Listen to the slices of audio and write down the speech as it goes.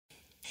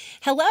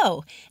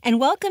Hello, and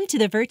welcome to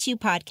the Virtue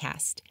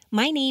Podcast.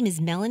 My name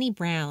is Melanie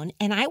Brown,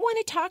 and I want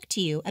to talk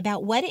to you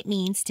about what it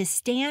means to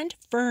stand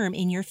firm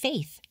in your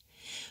faith.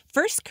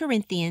 1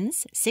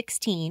 Corinthians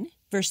 16,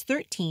 verse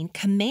 13,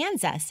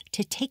 commands us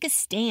to take a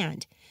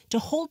stand, to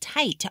hold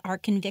tight to our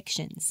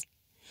convictions.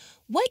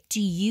 What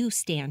do you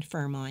stand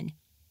firm on?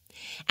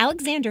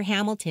 Alexander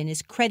Hamilton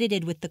is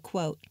credited with the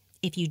quote,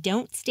 "If you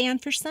don't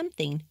stand for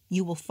something,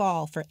 you will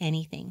fall for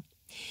anything."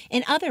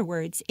 In other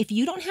words, if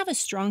you don't have a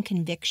strong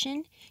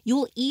conviction, you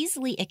will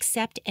easily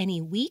accept any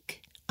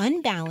weak,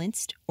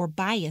 unbalanced, or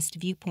biased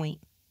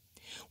viewpoint.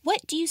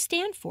 What do you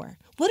stand for?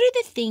 What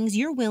are the things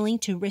you're willing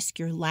to risk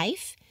your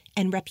life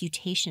and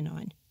reputation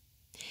on?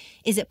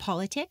 Is it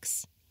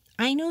politics?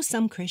 I know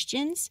some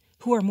Christians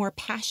who are more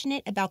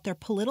passionate about their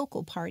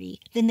political party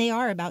than they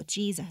are about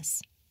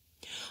Jesus.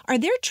 Are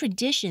there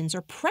traditions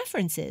or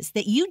preferences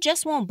that you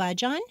just won't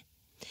budge on?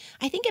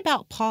 I think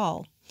about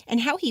Paul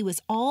and how he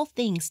was all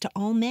things to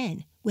all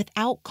men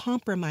without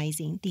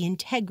compromising the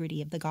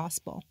integrity of the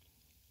gospel.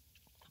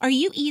 Are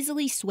you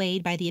easily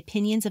swayed by the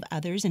opinions of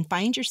others and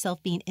find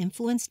yourself being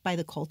influenced by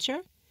the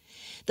culture?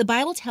 The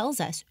Bible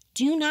tells us,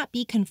 do not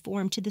be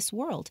conformed to this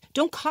world.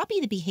 Don't copy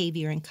the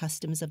behavior and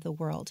customs of the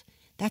world.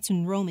 That's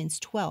in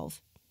Romans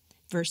 12,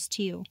 verse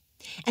 2.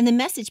 And the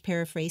Message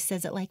paraphrase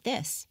says it like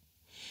this: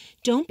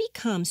 don't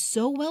become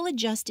so well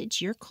adjusted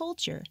to your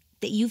culture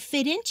that you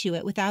fit into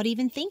it without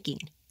even thinking.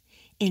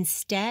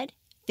 Instead,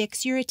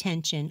 fix your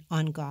attention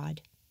on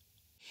God.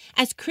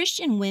 As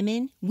Christian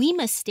women, we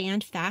must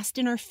stand fast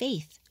in our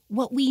faith,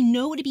 what we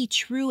know to be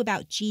true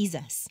about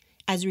Jesus,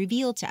 as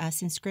revealed to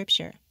us in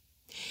Scripture.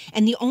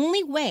 And the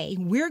only way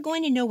we're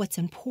going to know what's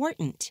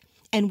important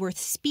and worth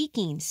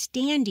speaking,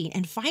 standing,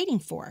 and fighting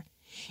for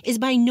is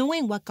by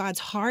knowing what God's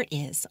heart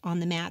is on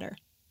the matter.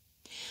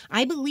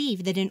 I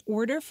believe that in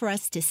order for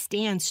us to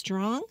stand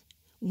strong,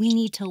 we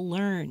need to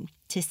learn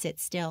to sit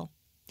still.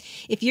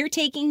 If you're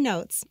taking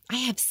notes, I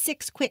have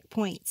 6 quick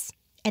points,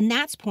 and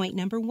that's point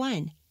number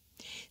 1.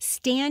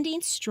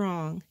 Standing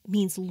strong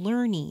means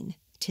learning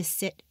to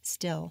sit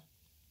still.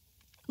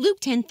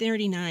 Luke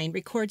 10:39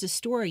 records a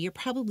story you're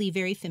probably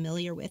very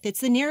familiar with.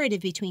 It's the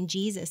narrative between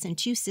Jesus and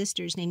 2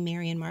 sisters named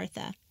Mary and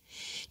Martha.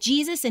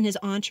 Jesus and his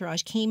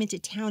entourage came into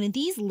town, and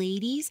these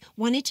ladies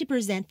wanted to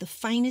present the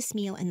finest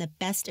meal and the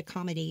best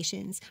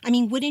accommodations. I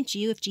mean, wouldn't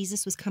you if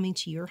Jesus was coming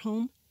to your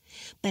home?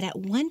 But at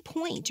one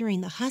point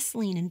during the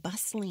hustling and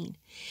bustling,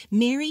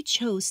 Mary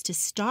chose to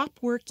stop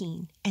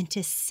working and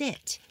to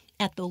sit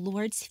at the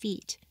Lord's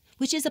feet,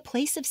 which is a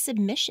place of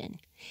submission,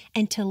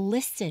 and to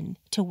listen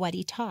to what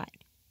he taught.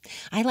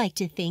 I like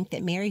to think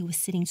that Mary was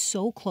sitting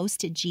so close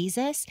to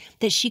Jesus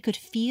that she could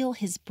feel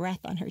his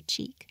breath on her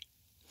cheek.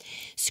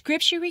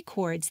 Scripture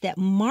records that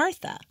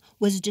Martha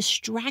was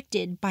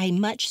distracted by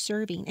much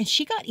serving, and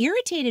she got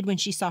irritated when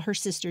she saw her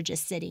sister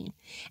just sitting.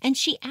 And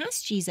she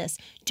asked Jesus,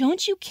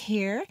 "Don't you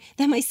care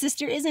that my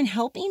sister isn't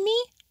helping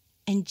me?"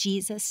 And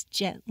Jesus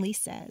gently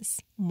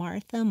says,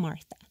 "Martha,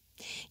 Martha,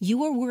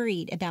 you are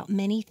worried about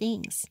many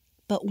things,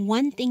 but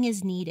one thing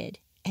is needed,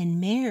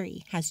 and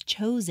Mary has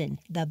chosen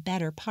the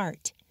better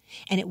part,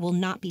 and it will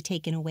not be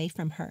taken away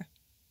from her."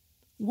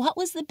 What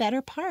was the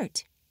better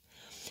part?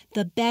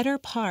 The better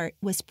part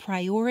was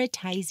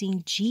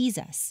prioritizing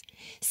Jesus,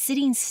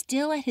 sitting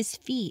still at his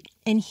feet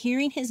and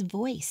hearing his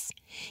voice,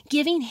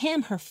 giving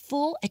him her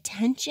full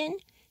attention,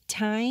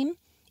 time,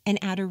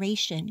 and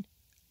adoration,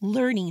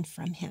 learning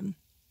from him.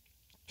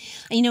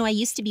 You know, I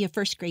used to be a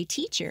first grade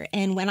teacher,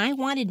 and when I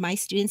wanted my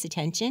students'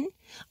 attention,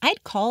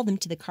 I'd call them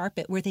to the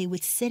carpet where they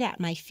would sit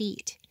at my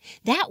feet.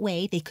 That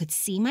way, they could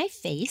see my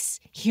face,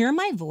 hear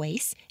my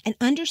voice, and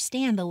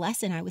understand the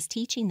lesson I was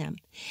teaching them.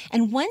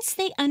 And once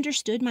they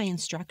understood my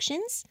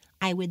instructions,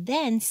 I would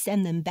then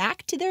send them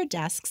back to their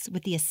desks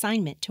with the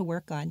assignment to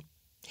work on.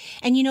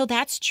 And you know,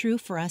 that's true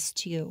for us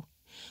too.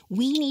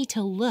 We need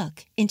to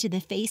look into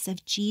the face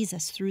of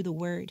Jesus through the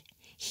Word,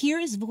 hear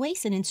his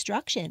voice and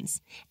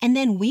instructions, and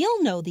then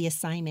we'll know the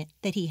assignment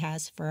that he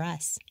has for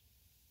us.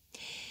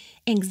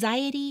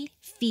 Anxiety,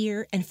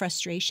 fear, and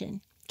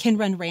frustration can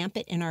run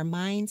rampant in our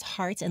minds,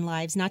 hearts, and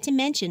lives, not to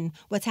mention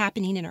what's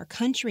happening in our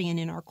country and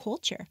in our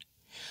culture.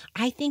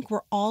 I think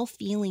we're all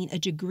feeling a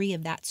degree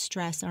of that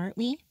stress, aren't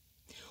we?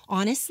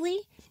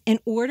 Honestly, in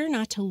order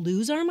not to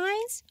lose our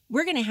minds,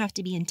 we're going to have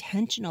to be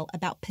intentional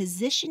about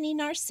positioning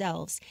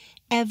ourselves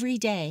every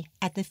day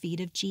at the feet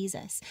of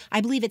Jesus.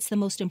 I believe it's the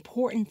most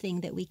important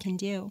thing that we can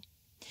do.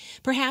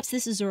 Perhaps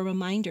this is a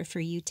reminder for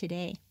you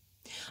today.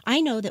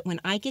 I know that when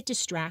I get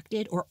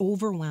distracted or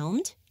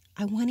overwhelmed,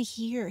 I want to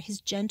hear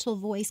his gentle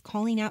voice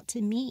calling out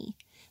to me,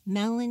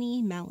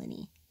 "Melanie,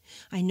 Melanie,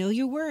 I know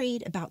you're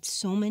worried about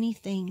so many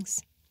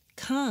things.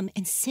 Come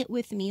and sit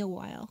with me a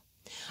while.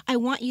 I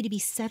want you to be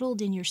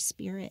settled in your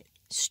spirit,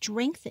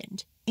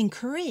 strengthened,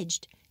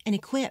 encouraged, and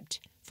equipped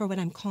for what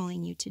I'm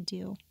calling you to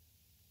do."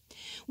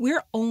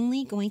 We're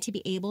only going to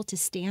be able to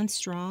stand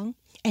strong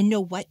and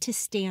know what to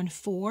stand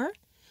for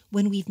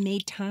when we've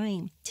made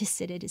time to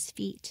sit at his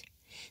feet.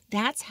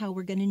 That's how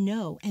we're going to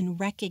know and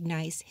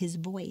recognize his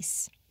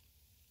voice.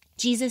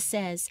 Jesus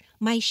says,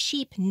 "My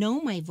sheep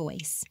know my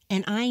voice,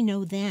 and I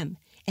know them,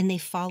 and they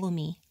follow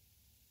me."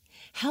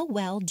 How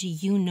well do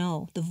you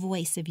know the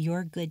voice of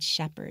your good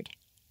shepherd?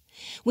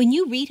 When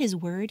you read his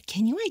word,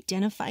 can you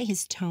identify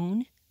his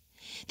tone?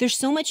 There's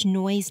so much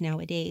noise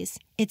nowadays.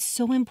 It's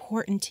so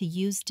important to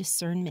use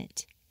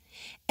discernment.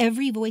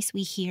 Every voice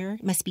we hear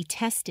must be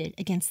tested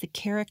against the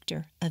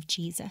character of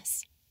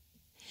Jesus.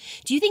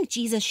 Do you think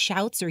Jesus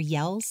shouts or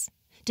yells?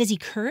 Does he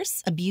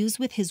curse, abuse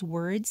with his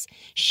words,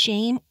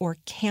 shame, or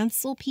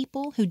cancel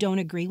people who don't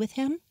agree with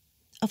him?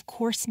 Of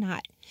course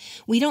not.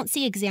 We don't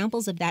see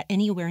examples of that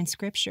anywhere in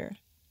Scripture.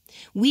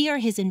 We are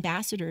his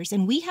ambassadors,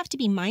 and we have to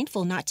be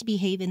mindful not to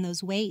behave in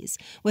those ways,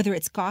 whether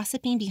it's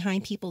gossiping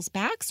behind people's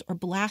backs or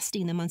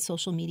blasting them on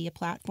social media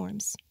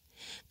platforms.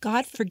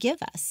 God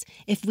forgive us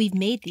if we've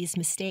made these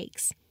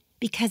mistakes,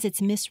 because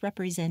it's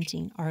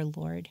misrepresenting our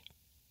Lord.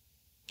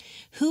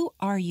 Who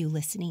are you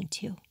listening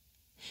to?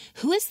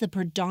 Who is the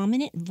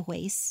predominant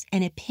voice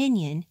and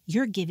opinion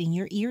you're giving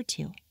your ear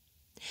to?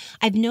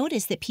 I've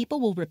noticed that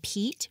people will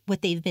repeat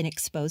what they've been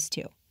exposed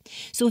to.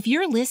 So if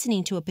you're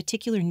listening to a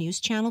particular news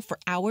channel for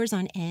hours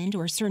on end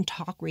or a certain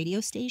talk radio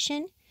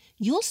station,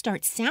 you'll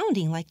start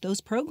sounding like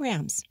those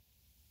programs.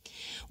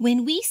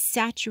 When we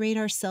saturate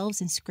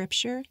ourselves in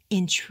Scripture,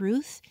 in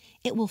truth,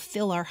 it will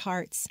fill our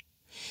hearts.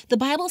 The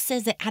Bible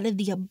says that out of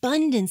the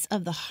abundance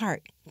of the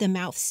heart, the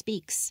mouth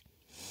speaks.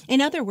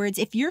 In other words,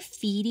 if you're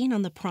feeding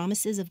on the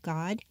promises of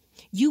God,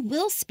 you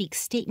will speak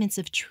statements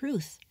of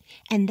truth,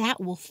 and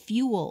that will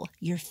fuel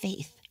your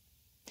faith.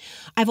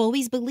 I've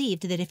always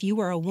believed that if you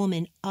are a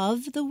woman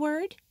of the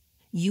Word,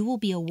 you will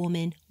be a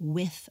woman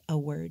with a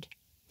word.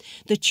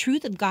 The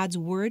truth of God's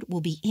Word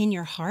will be in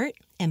your heart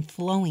and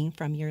flowing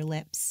from your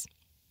lips.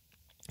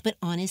 But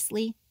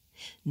honestly,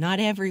 not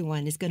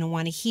everyone is going to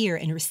want to hear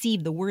and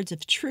receive the words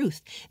of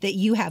truth that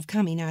you have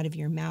coming out of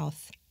your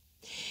mouth.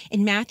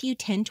 In Matthew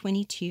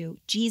 10:22,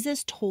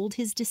 Jesus told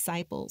his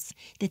disciples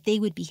that they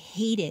would be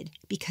hated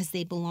because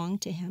they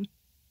belonged to him.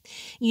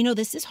 You know,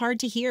 this is hard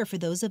to hear for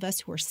those of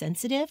us who are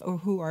sensitive or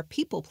who are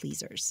people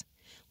pleasers.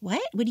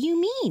 What? What do you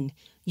mean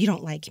you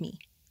don't like me?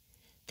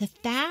 The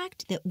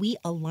fact that we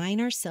align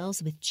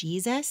ourselves with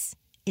Jesus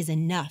is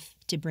enough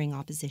to bring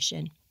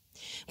opposition,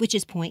 which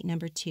is point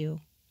number 2.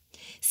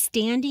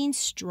 Standing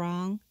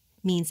strong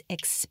means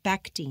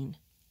expecting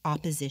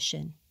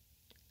opposition.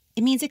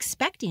 It means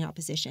expecting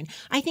opposition.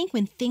 I think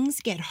when things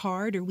get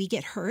hard or we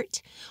get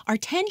hurt, our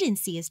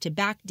tendency is to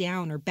back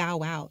down or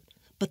bow out.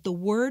 But the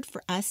word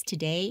for us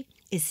today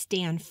is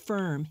stand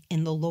firm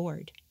in the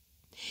Lord.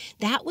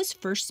 That was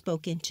first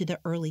spoken to the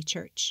early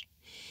church.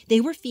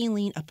 They were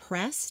feeling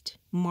oppressed,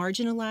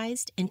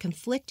 marginalized, and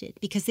conflicted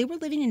because they were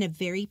living in a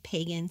very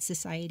pagan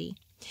society.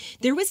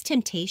 There was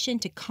temptation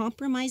to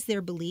compromise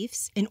their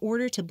beliefs in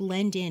order to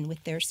blend in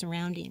with their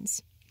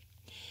surroundings.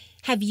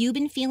 Have you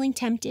been feeling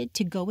tempted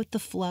to go with the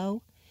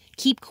flow,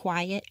 keep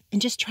quiet,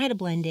 and just try to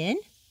blend in?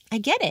 I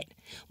get it.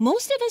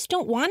 Most of us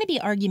don't want to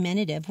be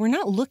argumentative. We're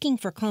not looking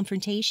for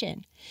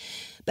confrontation.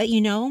 But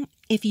you know,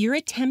 if you're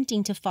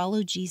attempting to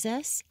follow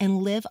Jesus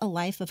and live a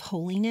life of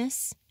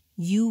holiness,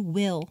 you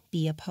will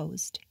be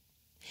opposed.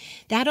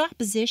 That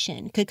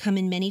opposition could come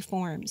in many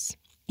forms.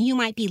 You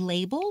might be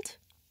labeled,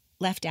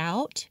 left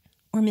out,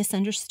 or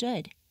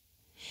misunderstood.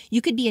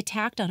 You could be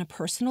attacked on a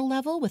personal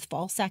level with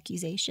false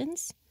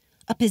accusations.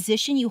 A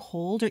position you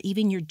hold or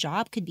even your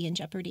job could be in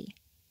jeopardy.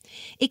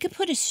 It could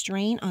put a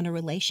strain on a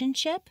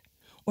relationship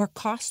or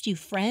cost you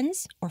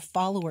friends or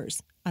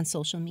followers on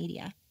social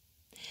media.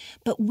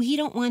 But we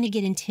don't want to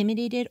get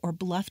intimidated or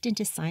bluffed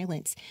into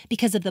silence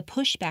because of the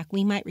pushback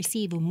we might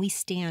receive when we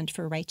stand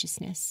for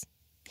righteousness.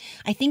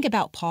 I think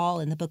about Paul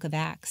in the book of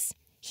Acts.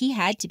 He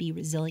had to be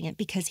resilient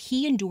because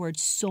he endured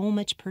so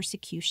much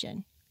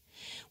persecution.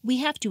 We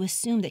have to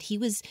assume that he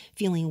was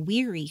feeling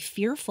weary,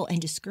 fearful,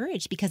 and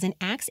discouraged because in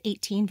Acts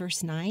 18,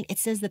 verse 9, it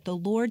says that the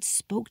Lord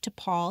spoke to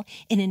Paul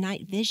in a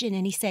night vision,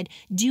 and he said,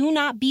 "Do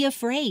not be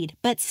afraid,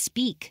 but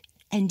speak,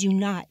 and do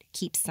not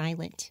keep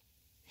silent."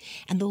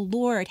 And the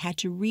Lord had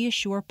to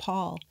reassure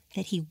Paul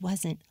that he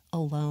wasn't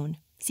alone.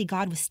 See,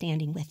 God was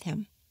standing with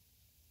him.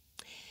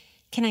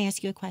 Can I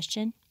ask you a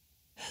question?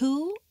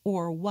 Who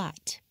or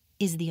what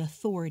is the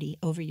authority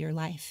over your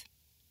life?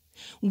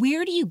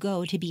 Where do you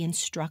go to be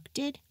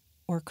instructed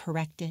or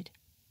corrected?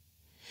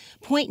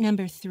 Point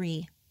number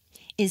 3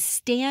 is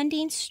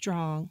standing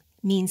strong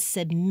means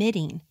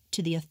submitting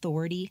to the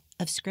authority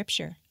of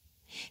Scripture.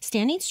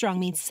 Standing strong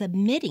means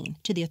submitting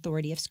to the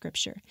authority of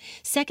Scripture.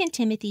 2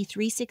 Timothy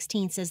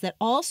 3:16 says that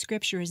all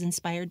Scripture is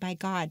inspired by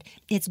God.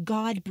 It's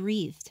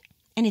God-breathed,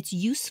 and it's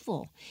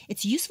useful.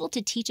 It's useful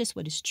to teach us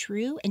what is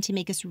true and to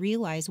make us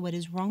realize what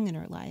is wrong in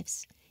our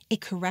lives. It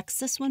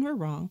corrects us when we're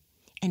wrong,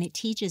 and it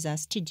teaches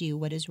us to do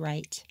what is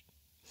right.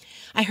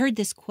 I heard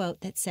this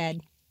quote that said,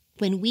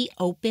 "When we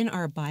open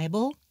our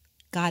Bible,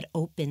 God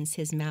opens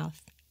his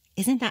mouth."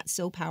 Isn't that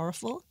so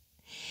powerful?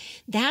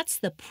 That's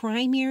the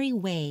primary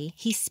way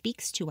he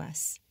speaks to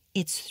us.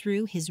 It's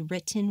through his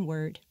written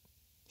word.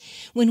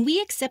 When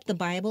we accept the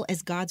Bible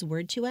as God's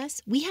word to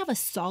us, we have a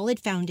solid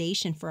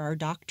foundation for our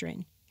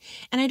doctrine.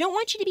 And I don't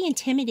want you to be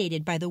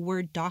intimidated by the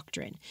word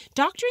doctrine.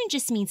 Doctrine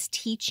just means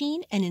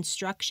teaching and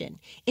instruction.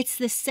 It's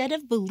the set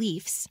of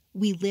beliefs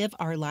we live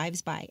our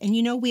lives by. And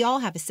we all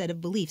have a set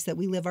of beliefs that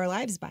we live our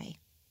lives by.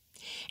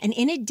 And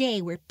in a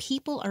day where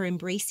people are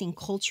embracing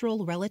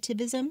cultural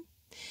relativism,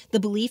 the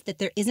belief that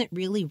there isn't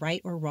really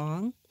right or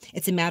wrong,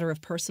 it's a matter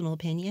of personal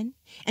opinion,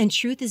 and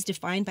truth is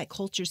defined by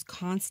culture's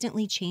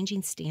constantly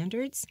changing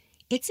standards,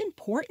 it's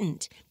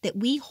important that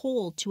we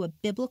hold to a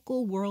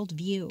biblical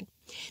worldview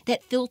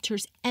that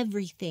filters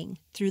everything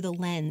through the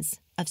lens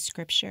of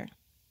Scripture.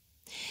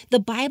 The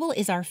Bible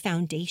is our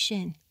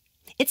foundation.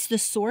 It's the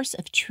source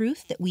of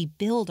truth that we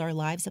build our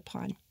lives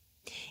upon.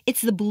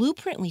 It's the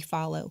blueprint we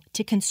follow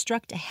to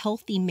construct a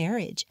healthy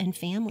marriage and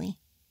family.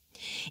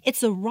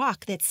 It's a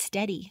rock that's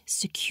steady,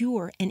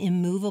 secure, and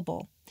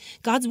immovable.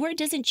 God's word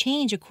doesn't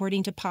change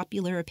according to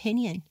popular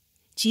opinion.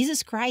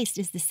 Jesus Christ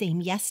is the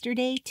same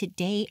yesterday,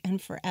 today,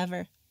 and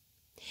forever.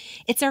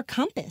 It's our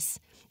compass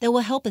that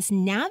will help us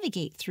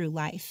navigate through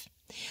life.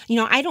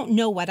 I don't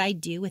know what I'd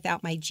do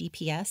without my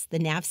GPS, the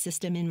nav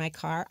system in my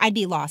car. I'd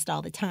be lost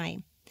all the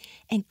time.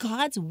 And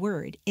God's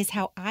word is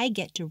how I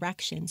get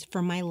directions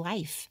for my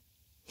life.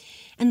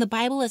 And the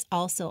Bible is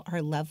also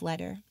our love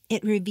letter.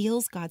 It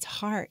reveals God's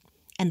heart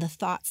and the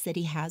thoughts that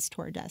He has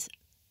toward us.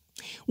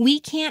 We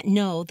can't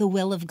know the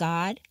will of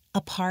God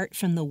apart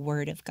from the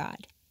Word of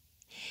God.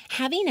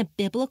 Having a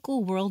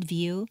biblical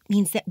worldview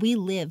means that we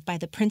live by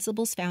the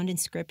principles found in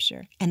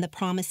Scripture and the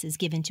promises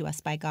given to us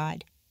by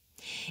God.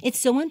 It's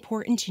so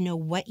important to know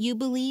what you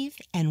believe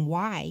and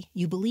why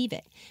you believe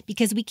it,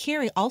 because we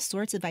carry all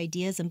sorts of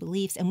ideas and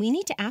beliefs, and we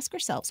need to ask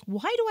ourselves,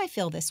 why do I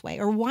feel this way?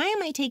 Or why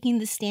am I taking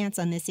this stance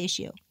on this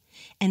issue?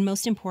 And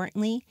most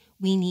importantly,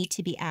 we need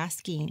to be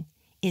asking,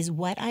 is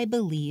what I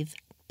believe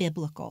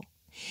biblical?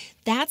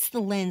 That's the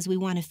lens we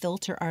want to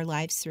filter our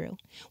lives through.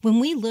 When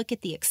we look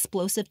at the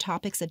explosive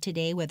topics of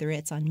today, whether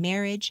it's on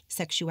marriage,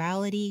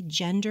 sexuality,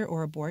 gender,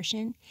 or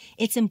abortion,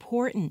 it's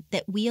important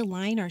that we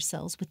align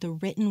ourselves with the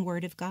written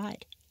Word of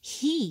God.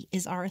 He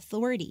is our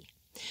authority.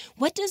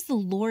 What does the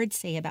Lord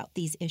say about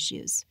these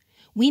issues?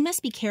 We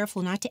must be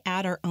careful not to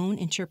add our own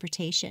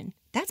interpretation.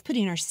 That's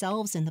putting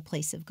ourselves in the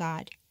place of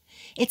God.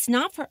 It's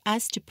not for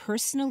us to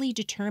personally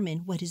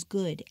determine what is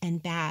good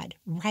and bad,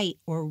 right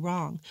or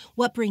wrong,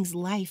 what brings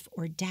life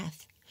or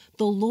death.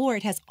 The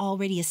Lord has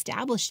already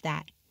established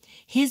that.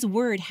 His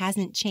word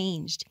hasn't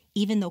changed,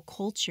 even though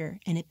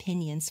culture and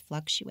opinions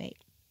fluctuate.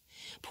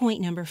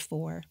 Point number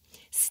 4,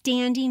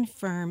 standing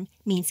firm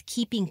means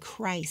keeping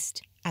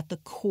Christ at the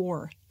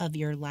core of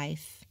your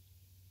life.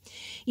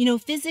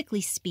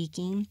 Physically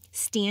speaking,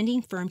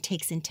 standing firm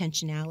takes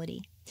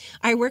intentionality.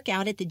 I work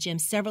out at the gym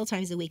several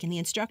times a week, and the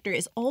instructor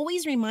is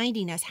always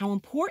reminding us how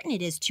important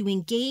it is to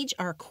engage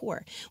our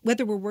core,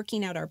 whether we're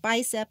working out our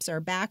biceps,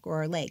 our back, or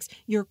our legs.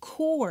 Your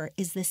core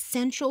is the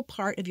central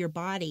part of your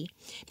body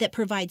that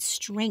provides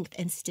strength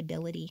and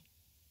stability.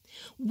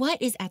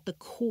 What is at the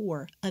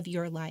core of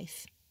your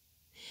life?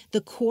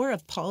 The core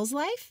of Paul's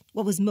life?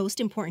 What was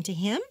most important to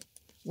him?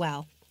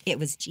 Well, it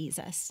was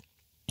Jesus.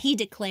 He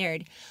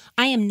declared,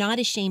 "I am not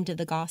ashamed of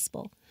the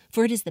gospel,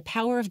 for it is the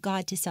power of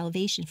God to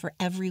salvation for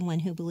everyone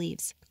who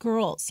believes."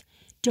 Girls,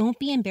 don't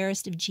be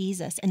embarrassed of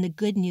Jesus and the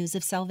good news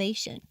of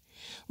salvation.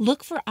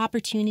 Look for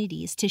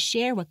opportunities to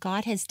share what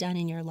God has done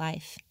in your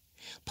life.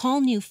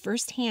 Paul knew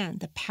firsthand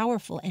the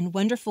powerful and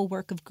wonderful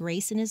work of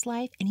grace in his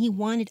life, and he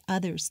wanted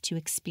others to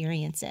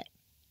experience it.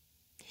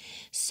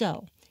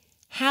 So,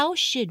 how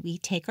should we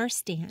take our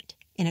stand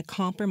in a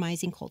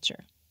compromising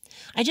culture?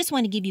 I just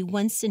want to give you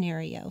one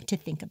scenario to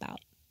think about.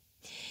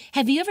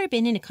 Have you ever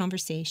been in a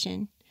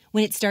conversation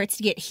when it starts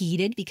to get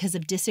heated because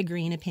of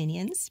disagreeing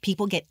opinions?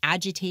 People get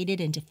agitated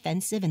and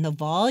defensive, and the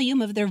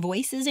volume of their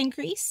voices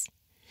increase.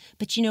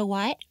 But you know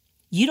what?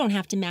 You don't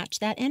have to match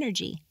that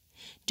energy.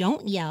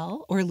 Don't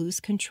yell or lose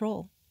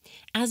control.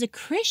 As a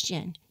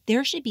Christian,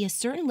 there should be a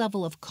certain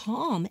level of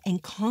calm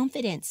and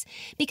confidence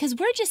because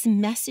we're just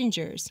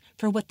messengers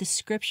for what the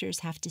Scriptures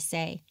have to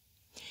say.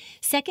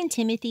 2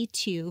 Timothy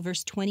 2,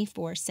 verse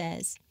 24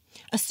 says,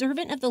 "A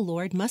servant of the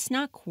Lord must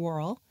not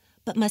quarrel,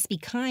 but must be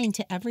kind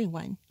to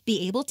everyone,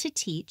 be able to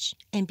teach,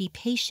 and be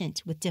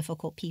patient with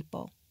difficult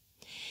people.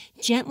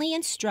 Gently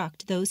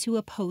instruct those who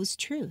oppose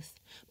truth.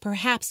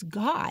 Perhaps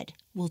God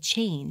will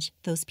change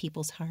those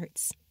people's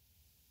hearts."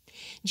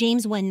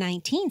 James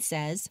 1:19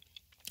 says,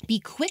 "Be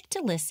quick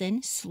to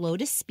listen, slow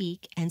to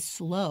speak, and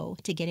slow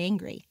to get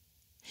angry."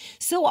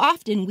 So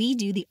often we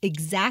do the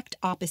exact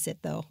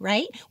opposite though,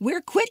 right?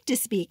 We're quick to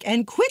speak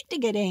and quick to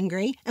get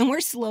angry, and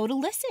we're slow to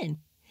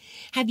listen.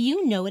 Have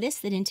you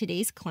noticed that in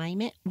today's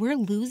climate, we're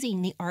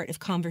losing the art of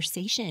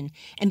conversation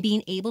and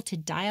being able to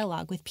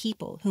dialogue with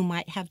people who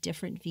might have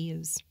different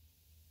views?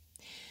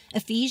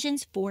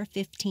 Ephesians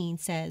 4:15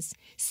 says,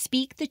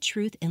 "Speak the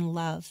truth in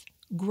love,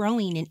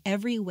 growing in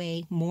every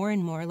way more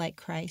and more like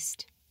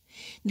Christ."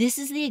 This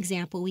is the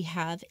example we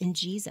have in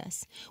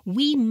Jesus.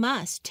 We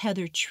must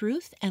tether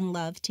truth and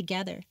love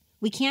together.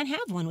 We can't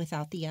have one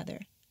without the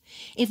other.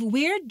 If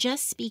we're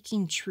just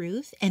speaking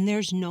truth and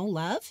there's no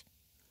love,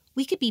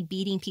 we could be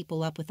beating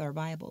people up with our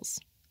Bibles.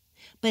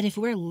 But if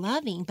we're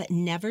loving but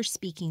never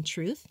speaking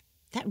truth,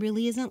 that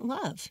really isn't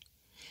love.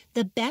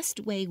 The best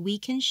way we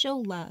can show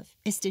love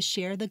is to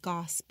share the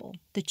gospel,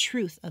 the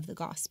truth of the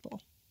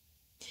gospel.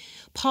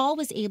 Paul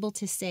was able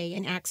to say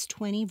in Acts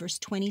 20, verse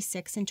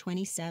 26 and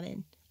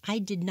 27, I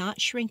did not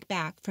shrink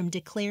back from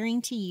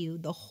declaring to you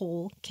the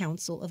whole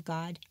counsel of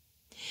God.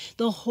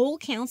 The whole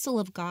counsel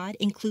of God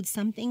includes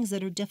some things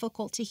that are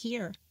difficult to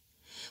hear.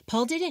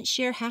 Paul didn't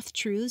share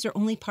half-truths or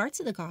only parts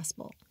of the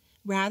gospel.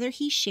 Rather,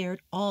 he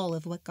shared all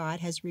of what God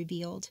has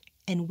revealed,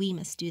 and we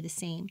must do the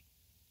same.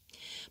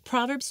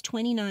 Proverbs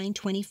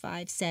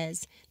 29:25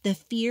 says, the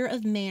fear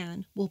of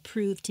man will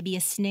prove to be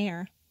a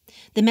snare.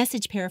 The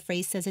Message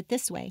paraphrase says it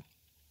this way,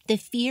 the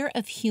fear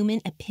of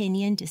human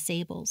opinion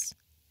disables.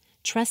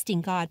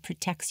 Trusting God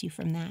protects you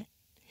from that.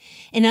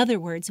 In other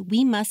words,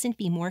 we mustn't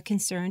be more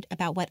concerned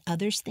about what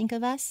others think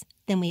of us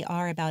than we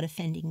are about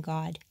offending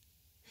God.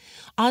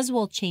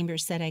 Oswald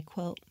Chambers said, I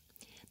quote,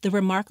 the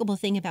remarkable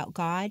thing about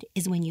God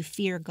is when you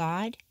fear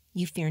God,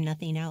 you fear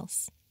nothing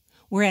else.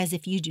 Whereas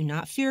if you do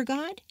not fear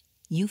God,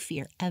 you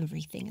fear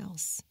everything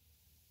else.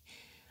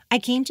 I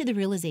came to the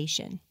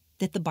realization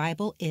that the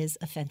Bible is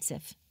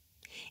offensive.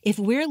 If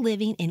we're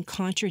living in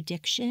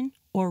contradiction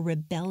or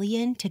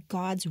rebellion to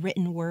God's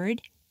written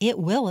word, it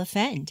will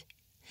offend.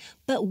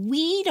 But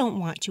we don't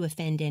want to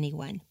offend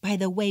anyone by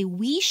the way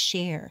we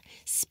share,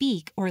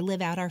 speak, or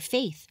live out our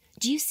faith.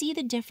 Do you see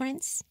the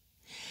difference?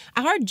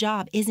 Our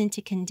job isn't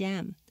to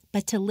condemn,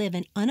 but to live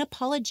an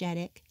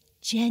unapologetic,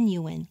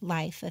 genuine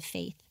life of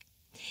faith.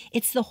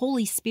 It's the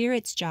Holy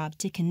Spirit's job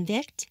to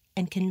convict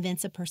and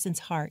convince a person's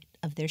heart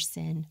of their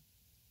sin.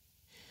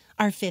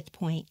 Our fifth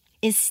point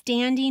is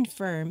standing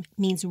firm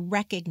means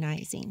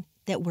recognizing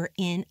that we're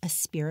in a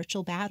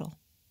spiritual battle.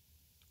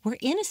 We're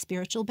in a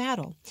spiritual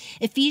battle.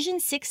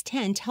 Ephesians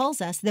 6:10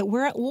 tells us that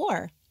we're at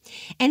war.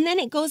 And then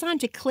it goes on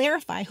to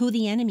clarify who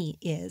the enemy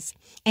is.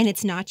 And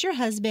it's not your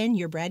husband,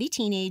 your bratty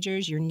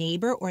teenagers, your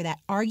neighbor, or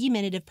that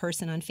argumentative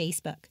person on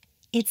Facebook.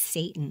 It's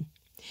Satan.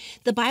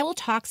 The Bible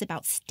talks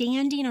about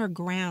standing our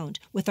ground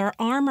with our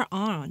armor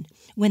on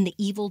when the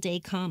evil day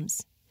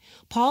comes.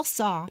 Paul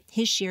saw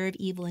his share of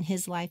evil in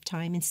his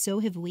lifetime, and so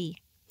have we.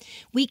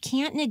 We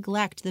can't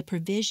neglect the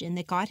provision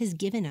that God has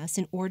given us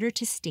in order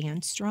to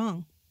stand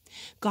strong.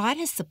 God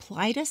has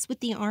supplied us with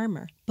the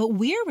armor, but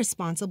we're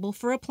responsible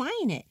for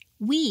applying it.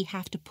 We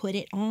have to put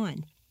it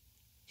on.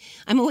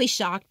 I'm always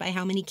shocked by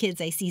how many kids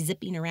I see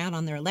zipping around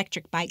on their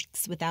electric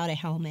bikes without a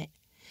helmet.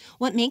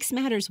 What makes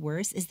matters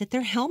worse is that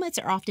their helmets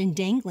are often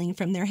dangling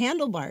from their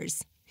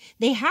handlebars.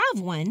 They have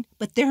one,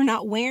 but they're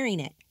not wearing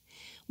it.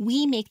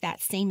 We make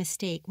that same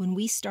mistake when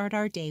we start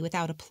our day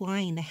without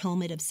applying the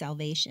helmet of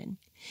salvation.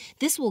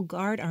 This will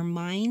guard our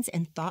minds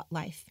and thought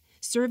life,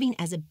 serving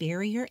as a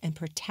barrier and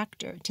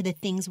protector to the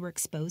things we're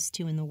exposed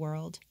to in the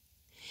world.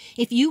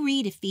 If you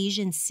read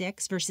Ephesians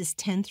 6, verses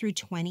 10 through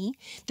 20,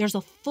 there's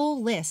a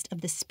full list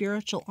of the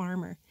spiritual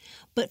armor.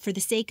 But for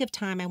the sake of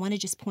time, I want to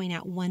just point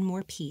out one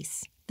more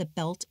piece, the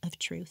belt of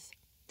truth.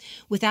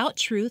 Without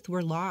truth,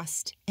 we're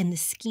lost, and the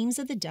schemes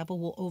of the devil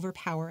will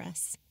overpower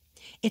us.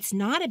 It's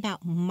not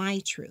about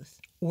my truth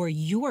or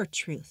your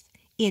truth.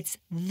 It's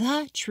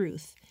the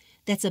truth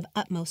that's of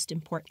utmost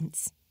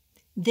importance.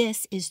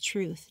 This is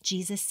truth.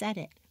 Jesus said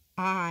it.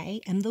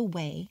 I am the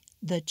way,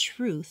 the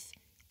truth,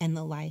 and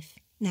the life.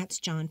 And that's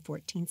John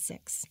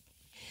 14:6.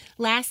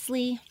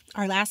 Lastly,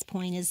 our last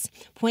point is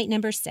point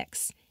number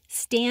 6.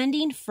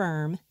 Standing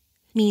firm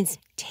means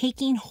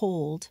taking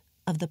hold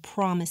of the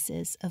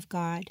promises of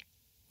God.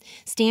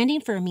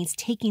 Standing firm means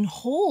taking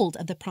hold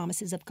of the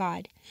promises of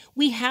God.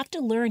 We have to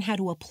learn how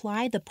to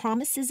apply the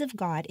promises of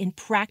God in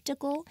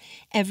practical,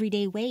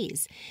 everyday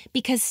ways,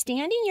 because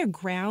standing your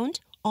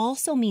ground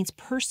also means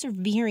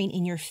persevering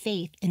in your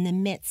faith in the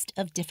midst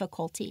of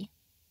difficulty.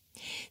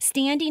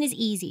 Standing is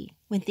easy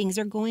when things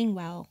are going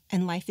well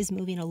and life is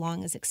moving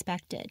along as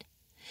expected.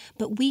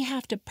 But we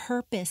have to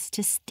purpose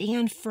to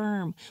stand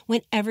firm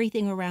when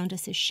everything around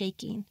us is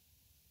shaking.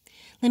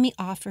 Let me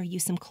offer you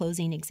some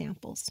closing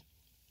examples.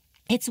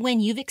 It's when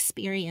you've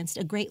experienced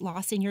a great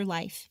loss in your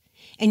life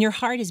and your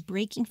heart is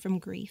breaking from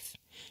grief.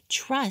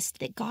 Trust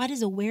that God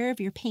is aware of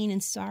your pain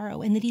and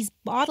sorrow and that He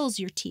bottles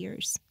your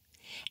tears.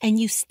 And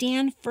you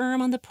stand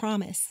firm on the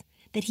promise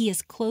that He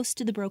is close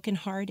to the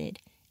brokenhearted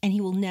and He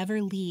will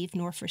never leave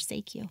nor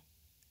forsake you.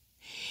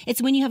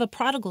 It's when you have a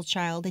prodigal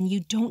child and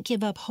you don't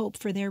give up hope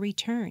for their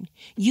return.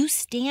 You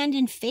stand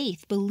in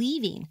faith,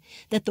 believing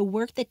that the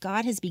work that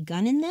God has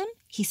begun in them,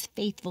 He's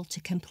faithful to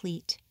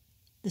complete.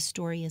 The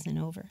story isn't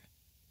over.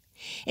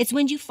 It's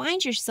when you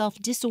find yourself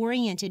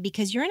disoriented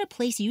because you're in a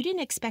place you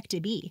didn't expect to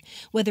be,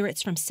 whether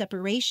it's from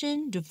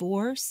separation,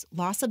 divorce,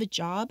 loss of a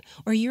job,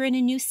 or you're in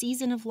a new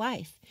season of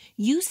life.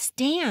 You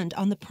stand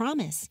on the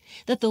promise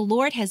that the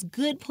Lord has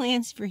good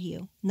plans for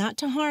you, not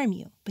to harm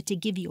you, but to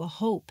give you a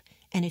hope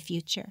and a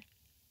future.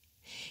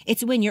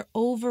 It's when you're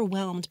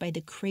overwhelmed by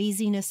the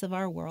craziness of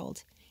our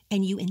world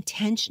and you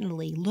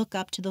intentionally look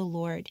up to the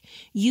Lord.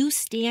 You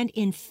stand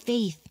in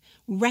faith,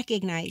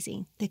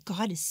 recognizing that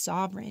God is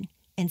sovereign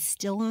and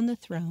still on the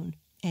throne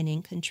and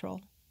in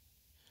control.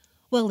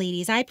 Well,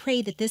 ladies, I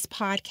pray that this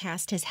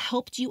podcast has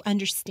helped you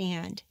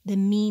understand the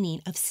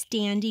meaning of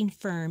standing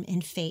firm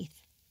in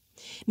faith.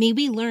 May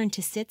we learn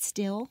to sit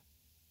still,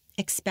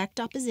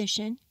 expect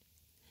opposition,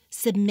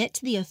 submit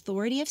to the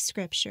authority of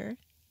Scripture,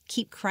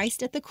 keep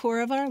Christ at the core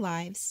of our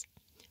lives,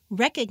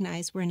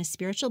 recognize we're in a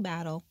spiritual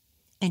battle,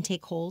 and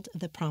take hold of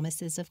the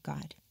promises of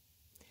God.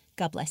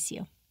 God bless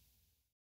you.